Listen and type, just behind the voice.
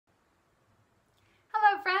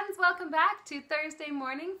friends, welcome back to Thursday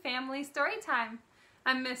morning family story time.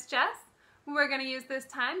 I'm Miss Jess. We're going to use this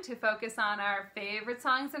time to focus on our favorite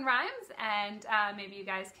songs and rhymes, and maybe you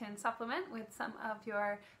guys can supplement with some of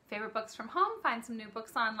your favorite books from home, find some new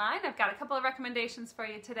books online. I've got a couple of recommendations for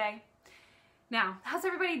you today. Now, how's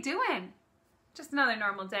everybody doing? Just another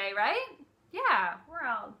normal day, right? Yeah, we're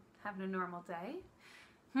all having a normal day.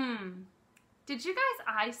 Did you guys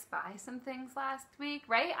I Spy some things last week,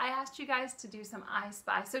 right? I asked you guys to do some I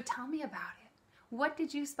Spy, so tell me about it. What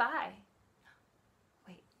did you spy?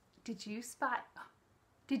 Wait, did you spy?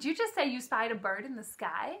 Did you just say you spied a bird in the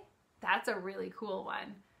sky? That's a really cool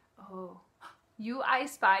one. Oh, you I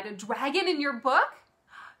Spied a dragon in your book?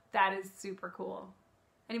 That is super cool.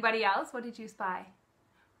 Anybody else? What did you spy?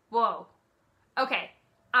 Whoa. Okay,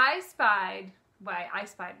 I spied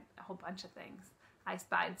a whole bunch of things. I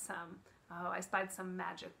spied some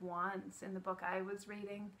magic wands in the book I was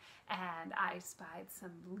reading, and I spied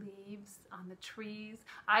some leaves on the trees.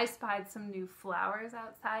 I spied some new flowers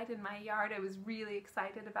outside in my yard. I was really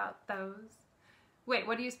excited about those. Wait,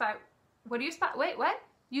 what do you spy? What do you spy? Wait, what?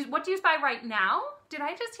 What do you spy right now? Did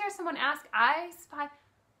I just hear someone ask,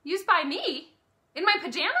 you spy me? In my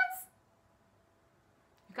pajamas?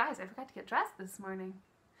 You guys, I forgot to get dressed this morning.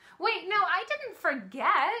 Wait, no, I didn't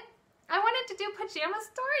forget. I wanted to do pajama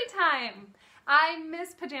story time. I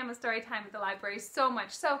miss pajama story time at the library so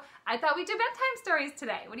much, so I thought we'd do bedtime stories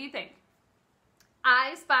today. What do you think?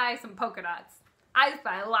 I spy some polka dots. I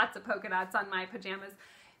spy lots of polka dots on my pajamas.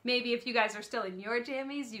 Maybe if you guys are still in your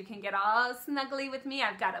jammies, you can get all snuggly with me.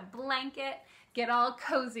 I've got a blanket, get all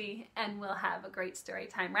cozy, and we'll have a great story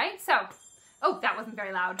time, right? So, oh, that wasn't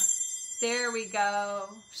very loud. There we go.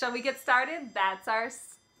 Shall we get started? That's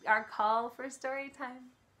our call for story time.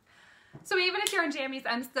 So even if you're in jammies,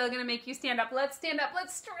 I'm still going to make you stand up. Let's stand up.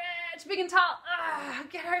 Let's stretch big and tall.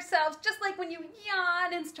 Get ourselves, just like when you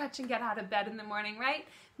yawn and stretch and get out of bed in the morning, right?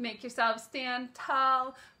 Make yourself stand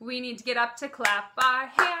tall. We need to get up to clap our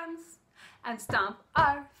hands and stomp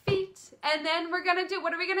our feet. And then we're going to do,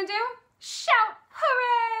 what are we going to do? Shout,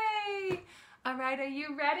 hooray! All right, are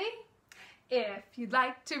you ready? If you'd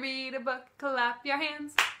like to read a book, clap your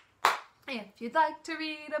hands. If you'd like to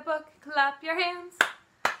read a book, clap your hands.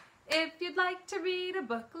 If you'd like to read a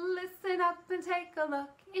book, listen up and take a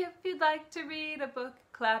look. If you'd like to read a book,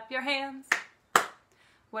 clap your hands.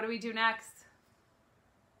 What do we do next?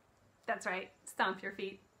 That's right, stomp your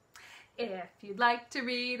feet. If you'd like to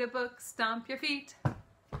read a book, stomp your feet.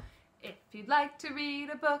 If you'd like to read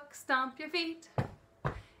a book, stomp your feet.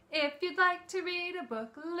 If you'd like to read a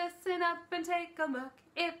book, listen up and take a look.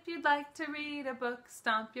 If you'd like to read a book,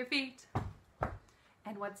 stomp your feet.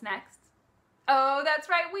 And what's next? Oh, that's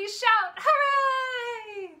right, we shout,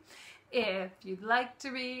 hooray! If you'd like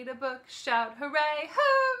to read a book, shout, hooray,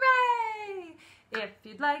 hooray! If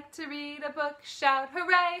you'd like to read a book, shout,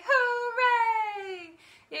 hooray, hooray!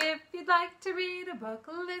 If you'd like to read a book,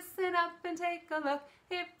 listen up and take a look.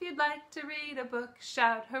 If you'd like to read a book,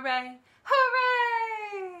 shout, hooray,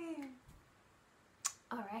 hooray!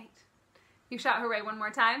 All right, you shout hooray one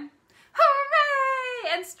more time.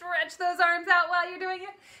 Hooray! And stretch those arms out while you're doing it.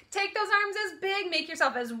 Take those arms as big, make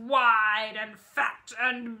yourself as wide and fat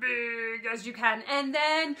and big as you can, and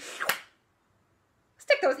then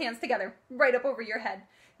stick those hands together right up over your head.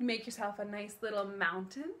 Make yourself a nice little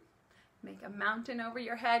mountain. Make a mountain over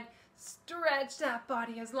your head. Stretch that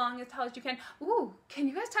body as long, as tall as you can. Ooh, can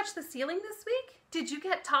you guys touch the ceiling this week? Did you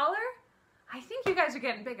get taller? I think you guys are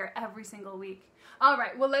getting bigger every single week. All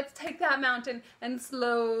right, well, let's take that mountain and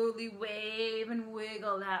slowly wave and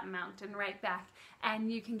wiggle that mountain right back.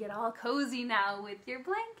 And you can get all cozy now with your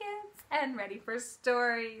blankets and ready for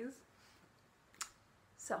stories.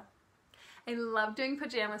 So, I love doing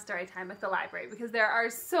pajama story time at the library because there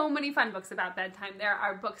are so many fun books about bedtime. There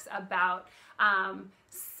are books about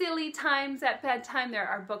silly times at bedtime. There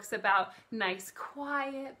are books about nice,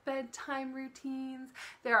 quiet bedtime routines.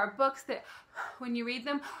 There are books that, when you read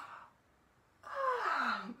them,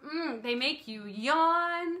 they make you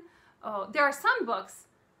yawn. Oh, there are some books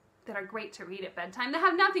that are great to read at bedtime that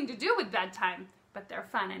have nothing to do with bedtime, but they're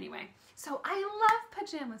fun anyway. So I love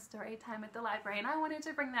pajama story time at the library, and I wanted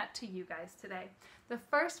to bring that to you guys today. The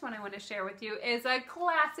first one I want to share with you is a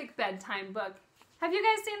classic bedtime book. Have you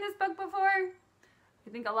guys seen this book before? I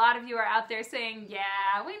think a lot of you are out there saying,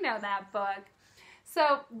 yeah, we know that book.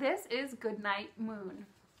 So this is Goodnight Moon.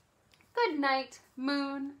 Goodnight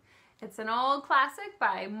Moon. It's an old classic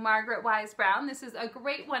by Margaret Wise Brown. This is a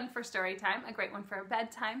great one for story time, a great one for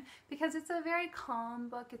bedtime, because it's a very calm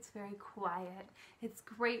book. It's very quiet. It's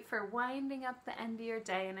great for winding up the end of your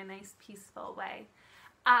day in a nice, peaceful way.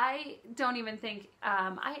 I don't even think,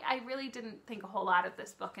 I really didn't think a whole lot of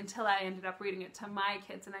this book until I ended up reading it to my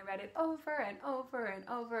kids, and I read it over and over and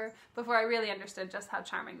over before I really understood just how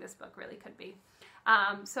charming this book really could be.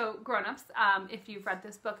 So grown-ups, if you've read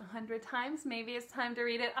this book 100 times, maybe it's time to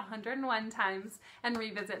read it 101 times and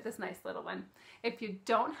revisit this nice little one. If you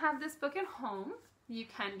don't have this book at home, you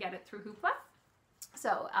can get it through Hoopla.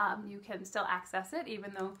 So you can still access it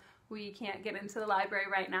even though we can't get into the library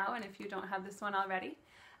right now, and if you don't have this one already.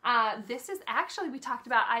 This is actually, we talked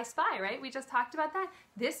about I Spy, right? We just talked about that.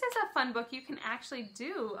 This is a fun book. You can actually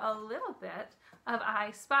do a little bit of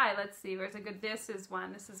I Spy. Let's see, where's a good, this is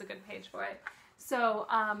one. This is a good page for it. So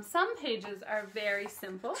some pages are very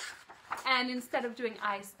simple, and instead of doing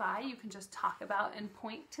I Spy, you can just talk about and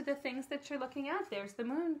point to the things that you're looking at. There's the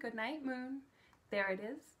moon. Good night, moon. There it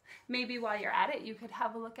is. Maybe while you're at it, you could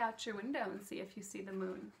have a look out your window and see if you see the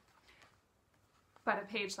moon. But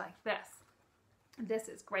a page like this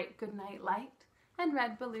is great. Good night, light and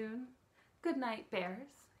red balloon. Good night, bears.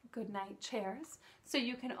 Good night, chairs. So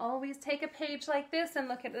you can always take a page like this and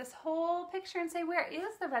look at this whole picture and say, where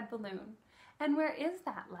is the red balloon? And where is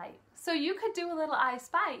that light? So you could do a little I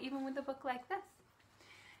Spy even with a book like this.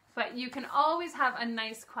 But you can always have a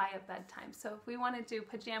nice quiet bedtime. So if we want to do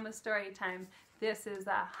pajama story time, this is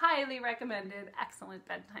a highly recommended, excellent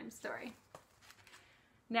bedtime story.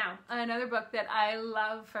 Now, another book that I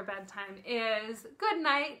love for bedtime is Good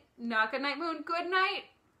Night, not Good Night Moon, Good Night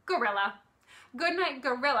Gorilla. Good Night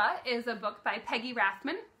Gorilla is a book by Peggy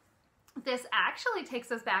Rathman. This actually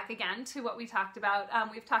takes us back again to what we talked about.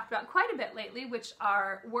 We've talked about quite a bit lately, which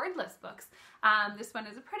are wordless books. This one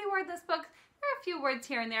is a pretty wordless book. There are a few words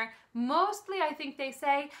here and there. Mostly, I think they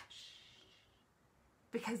say, shh,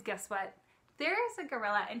 because guess what? There is a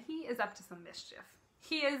gorilla, and he is up to some mischief.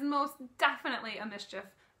 He is most definitely a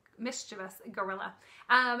mischievous gorilla.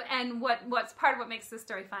 And what's part of what makes this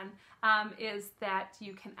story fun is that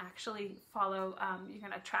you can actually follow, you're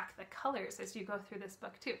going to track the colors as you go through this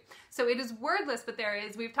book too. So it is wordless, but there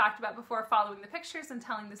is, we've talked about before, following the pictures and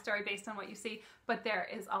telling the story based on what you see, but there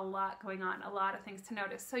is a lot going on, a lot of things to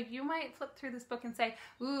notice. So you might flip through this book and say,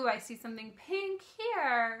 ooh, I see something pink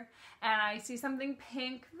here, and I see something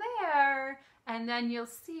pink there, and then you'll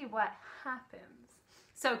see what happens.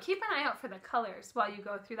 So keep an eye out for the colors while you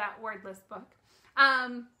go through that wordless book.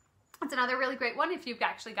 It's another really great one if you've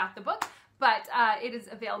actually got the book, but it is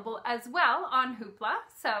available as well on Hoopla.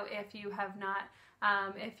 So if you have not,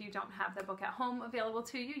 if you don't have the book at home available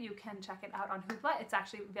to you, you can check it out on Hoopla. It's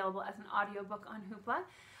actually available as an audiobook on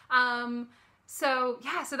Hoopla. So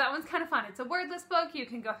yeah, so that one's kind of fun. It's a wordless book. You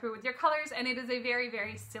can go through with your colors, and it is a very,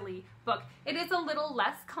 very silly book. It is a little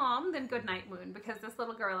less calm than Goodnight Moon because this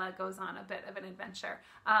little gorilla goes on a bit of an adventure,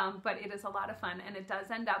 but it is a lot of fun, and it does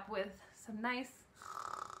end up with some nice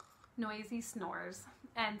noisy snores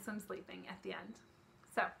and some sleeping at the end.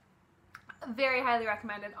 So very highly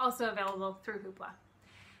recommended, also available through Hoopla.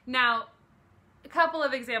 Now, a couple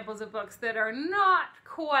of examples of books that are not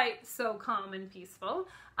quite so calm and peaceful.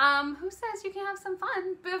 Who says you can have some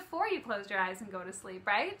fun before you close your eyes and go to sleep,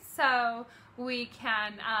 right? So we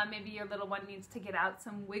can, maybe your little one needs to get out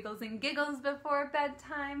some wiggles and giggles before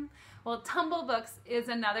bedtime. Well, Tumble Books is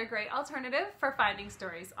another great alternative for finding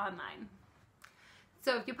stories online.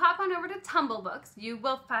 So if you pop on over to Tumble Books, you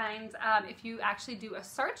will find, if you actually do a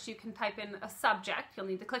search, you can type in a subject. You'll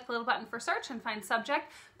need to click the little button for search and find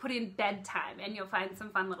subject, put in bedtime, and you'll find some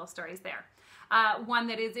fun little stories there. One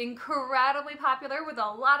that is incredibly popular with a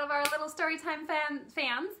lot of our little Storytime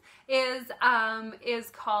fans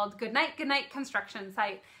is called Good Night Construction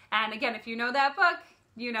Site. And again, if you know that book,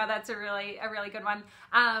 you know that's a really good one,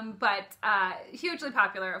 but hugely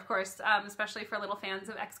popular, of course, especially for little fans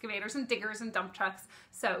of excavators and diggers and dump trucks.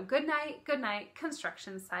 So Good Night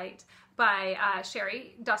Construction Site by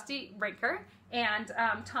Sherry Dusty Rinker and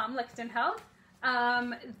Tom Lichtenheld.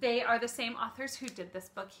 They are the same authors who did this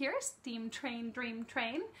book here, Steam Train, Dream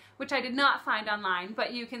Train, which I did not find online,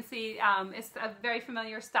 but you can see it's a very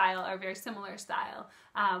familiar style, or very similar style,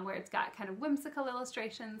 where it's got kind of whimsical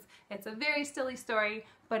illustrations. It's a very silly story,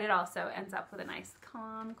 but it also ends up with a nice,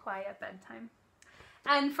 calm, quiet bedtime.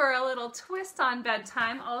 And for a little twist on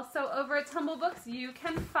bedtime, also over at Tumble Books, you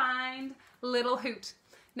can find Little Hoot.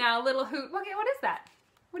 Now, Little Hoot, okay, what is that?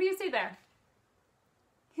 What do you see there?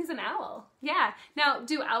 He's an owl. Yeah. Now,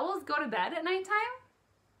 do owls go to bed at nighttime?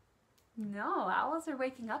 No, owls are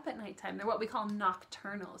waking up at nighttime. They're what we call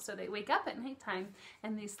nocturnal. So they wake up at nighttime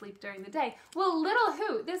and they sleep during the day. Well, Little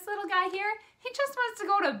Hoot, this little guy here, he just wants to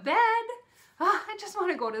go to bed. Oh, I just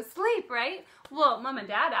want to go to sleep, right? Well, Mom and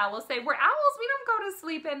Dad owls say, we're owls, we don't go to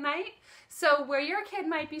sleep at night. So where your kid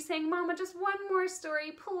might be saying, Mama, just one more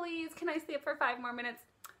story, please, can I stay up for 5 more minutes?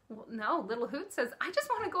 Well, no, little Hoot says, I just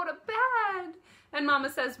want to go to bed. And Mama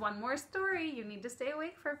says, one more story. You need to stay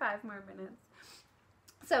awake for 5 more minutes.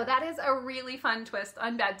 So that is a really fun twist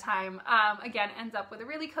on bedtime. Again, ends up with a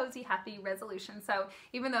really cozy, happy resolution. So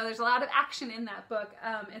even though there's a lot of action in that book,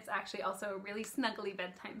 it's actually also a really snuggly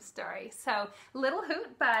bedtime story. So Little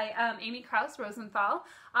Hoot by Amy Krauss Rosenthal,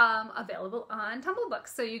 available on Tumble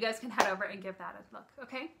Books. So you guys can head over and give that a look,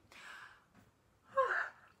 okay?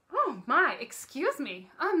 Oh my, excuse me.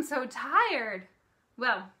 I'm so tired.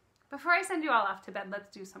 Well, before I send you all off to bed,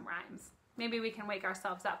 let's do some rhymes. Maybe we can wake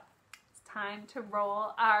ourselves up. Time to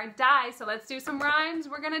roll our die. So let's do some rhymes.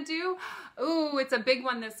 We're gonna do, ooh, it's a big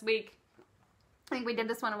one this week. I think we did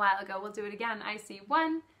this one a while ago. We'll do it again. I see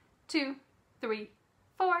 1, 2, 3,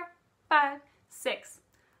 4, 5, 6.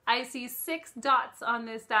 I see 6 dots on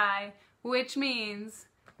this die, which means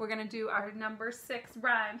we're gonna do our number 6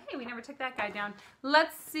 rhyme. Hey, we never took that guy down.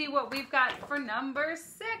 Let's see what we've got for number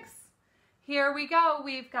 6. Here we go.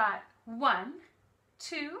 We've got 1,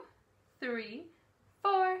 2, 3,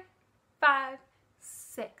 4, 5,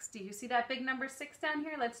 6. Do you see that big number 6 down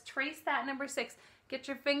here? Let's trace that number 6. Get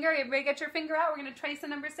your finger, everybody get your finger out. We're gonna trace a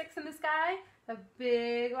number 6 in the sky. A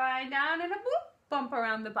big line down and a boop, bump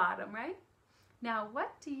around the bottom, right? Now,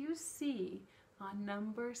 what do you see on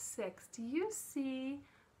number 6? Do you see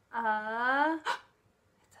it's a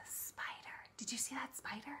spider. Did you see that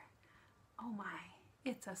spider? Oh my,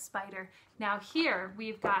 it's a spider. Now here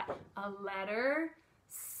we've got a letter.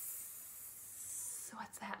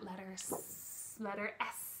 What's that letter? Letter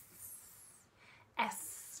S.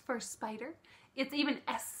 S for spider. It's even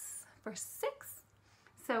S for 6.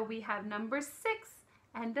 So we have number 6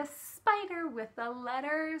 and a spider with the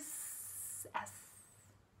letters S.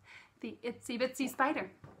 The itsy bitsy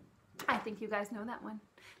spider. I think you guys know that one.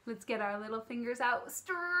 Let's get our little fingers out.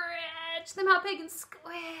 Stretch them out big and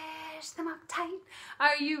squish them up tight.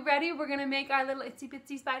 Are you ready? We're gonna make our little itsy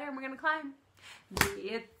bitsy spider and we're gonna climb. The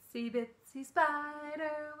itsy bitsy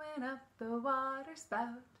spider went up the water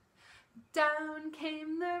spout. Down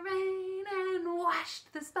came the rain and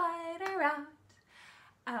washed the spider out.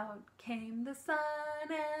 Out came the sun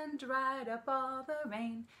and dried up all the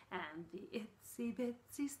rain. And the itsy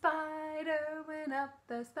bitsy spider went up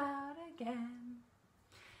the spout again.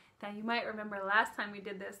 Now you might remember last time we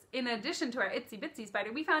did this, in addition to our itsy bitsy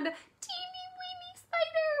spider, we found a teeny weeny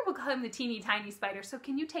spider. We'll call him the teeny tiny spider. So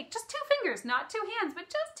can you take just 2 fingers, not 2 hands, but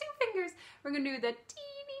just 2 fingers. We're gonna do the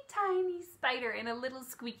teeny tiny spider in a little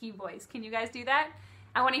squeaky voice. Can you guys do that?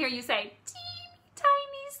 I wanna hear you say, teeny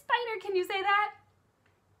tiny spider. Can you say that?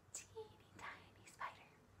 Teeny tiny spider.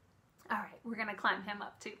 All right, we're gonna climb him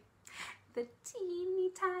up too. The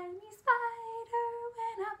teeny tiny spider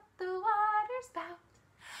went up the water spout.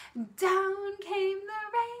 Down came the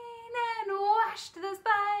rain and washed the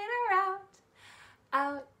spider out.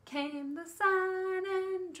 Out came the sun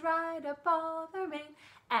and dried up all the rain.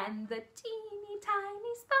 And the teeny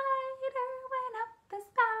tiny spider went up the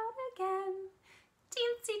spout again.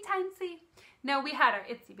 Teensy tiny. Now we had our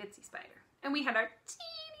itsy bitsy spider. And we had our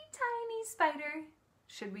teeny tiny spider.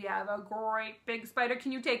 Should we have a great big spider?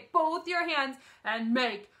 Can you take both your hands and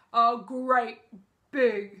make a great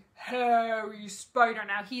big hairy spider?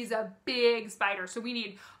 Now he's a big spider, so we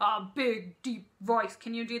need a big deep voice.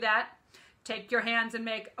 Can you do that? Take your hands and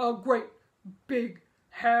make a great big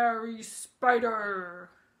hairy spider.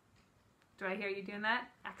 Do I hear you doing that?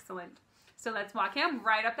 Excellent. So let's walk him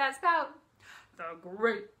right up that spout. The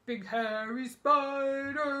great big hairy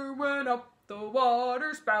spider went up the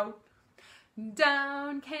water spout.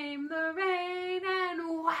 Down came the rain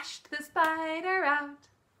and washed the spider out.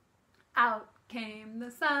 Out came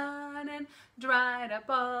the sun and dried up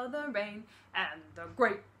all the rain. And the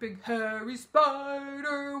great big hairy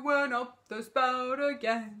spider went up the spout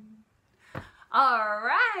again. All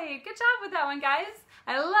right, good job with that one, guys.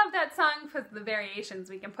 I love that song because of the variations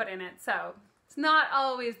we can put in it. So it's not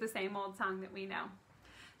always the same old song that we know.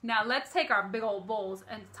 Now let's take our big old bowls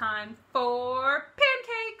and it's time for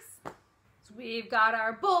pancakes. So we've got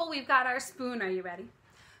our bowl, we've got our spoon. Are you ready?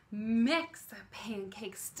 Mix a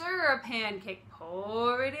pancake, stir a pancake,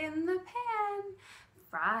 pour it in the pan.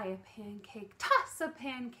 Fry a pancake, toss a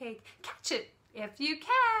pancake, catch it if you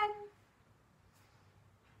can.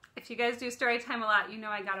 If you guys do story time a lot, you know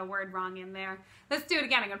I got a word wrong in there. Let's do it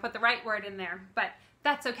again. I'm gonna put the right word in there, but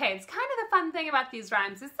that's okay. It's kind of the fun thing about these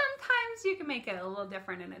rhymes is sometimes you can make it a little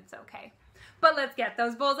different and it's okay. But let's get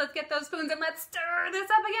those bowls, let's get those spoons, and let's stir this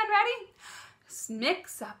up again. Ready?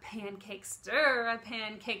 Mix a pancake, stir a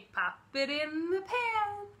pancake, pop it in the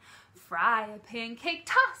pan. Fry a pancake,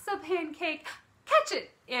 toss a pancake, catch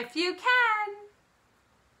it if you can.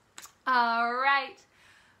 All right.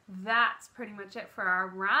 that's pretty much it for our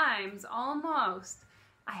rhymes, almost.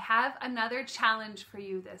 I have another challenge for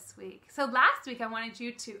you this week. So last week I wanted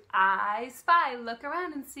you to I spy, look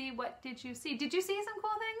around and see what did you see. Did you see some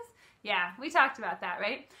cool things? Yeah, we talked about that,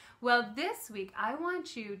 right? Well, this week I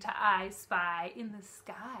want you to I spy in the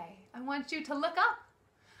sky. I want you to look up.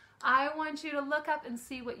 I want you to look up and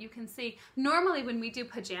see what you can see. Normally when we do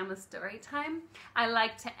pajama story time, I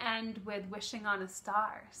like to end with wishing on a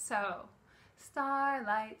star. So,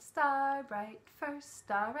 starlight, star bright, first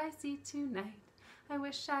star I see tonight. I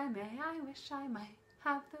wish I may, I wish I might,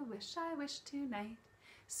 have the wish I wish tonight.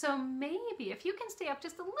 So maybe if you can stay up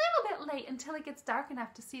just a little bit late until it gets dark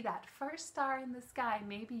enough to see that first star in the sky,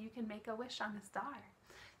 maybe you can make a wish on a star.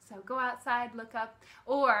 So go outside, look up,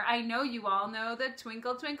 or I know you all know the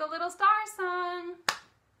Twinkle Twinkle Little Star song.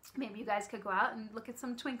 Maybe you guys could go out and look at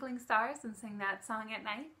some twinkling stars and sing that song at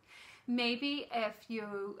night. Maybe if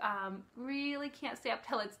you really can't stay up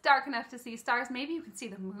till it's dark enough to see stars, maybe you can see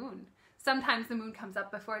the moon. Sometimes the moon comes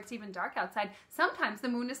up before it's even dark outside. Sometimes the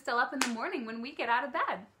moon is still up in the morning when we get out of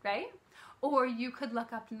bed, right? Or you could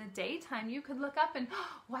look up in the daytime. You could look up and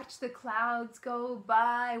watch the clouds go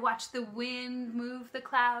by, watch the wind move the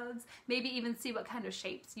clouds, maybe even see what kind of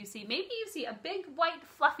shapes you see. Maybe you see a big white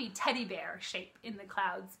fluffy teddy bear shape in the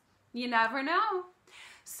clouds. You never know.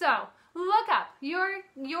 So look up. Your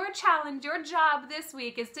challenge, your job this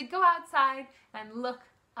week is to go outside and look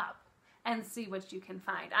up and see what you can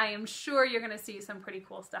find. I am sure you're going to see some pretty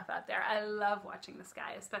cool stuff out there. I love watching the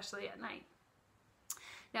sky, especially at night.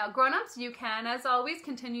 Now, grown-ups, you can, as always,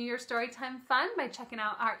 continue your storytime fun by checking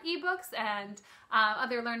out our ebooks and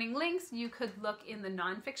other learning links. You could look in the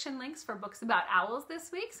nonfiction links for books about owls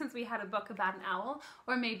this week, since we had a book about an owl,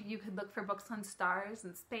 or maybe you could look for books on stars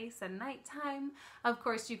and space and nighttime. Of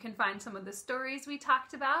course, you can find some of the stories we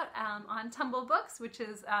talked about on Tumble Books, which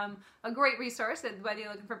is a great resource, whether you're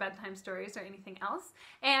looking for bedtime stories or anything else,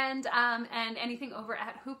 and anything over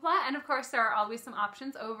at Hoopla. And of course, there are always some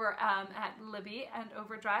options over at Libby and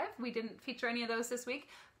Overdrive. We didn't feature any of those this week,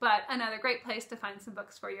 but another great place to find some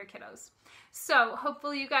books for your kiddos. So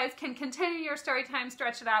hopefully you guys can continue your story time,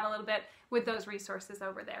 stretch it out a little bit with those resources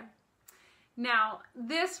over there. Now,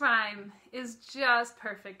 this rhyme is just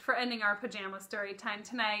perfect for ending our pajama story time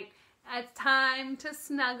tonight. It's time to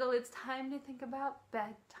snuggle. It's time to think about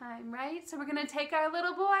bedtime, right? So we're going to take our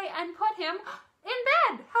little boy and put him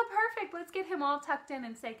in bed. How perfect. Let's get him all tucked in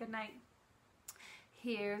and say goodnight.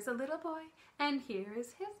 Here's a little boy, and here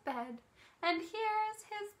is his bed, and here is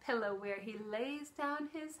his pillow where he lays down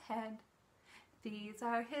his head. These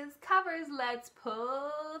are his covers, let's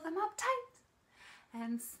pull them up tight,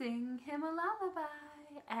 and sing him a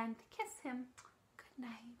lullaby, and kiss him good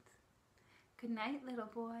night. Good night, little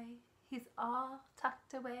boy, he's all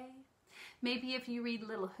tucked away. Maybe if you read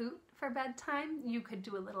Little Hoot for bedtime, you could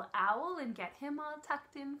do a little owl and get him all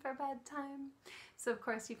tucked in for bedtime. So of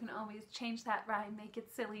course you can always change that rhyme, make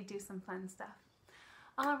it silly, do some fun stuff.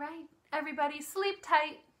 All right, everybody sleep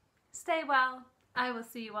tight, stay well. I will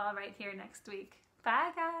see you all right here next week.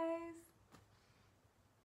 Bye guys.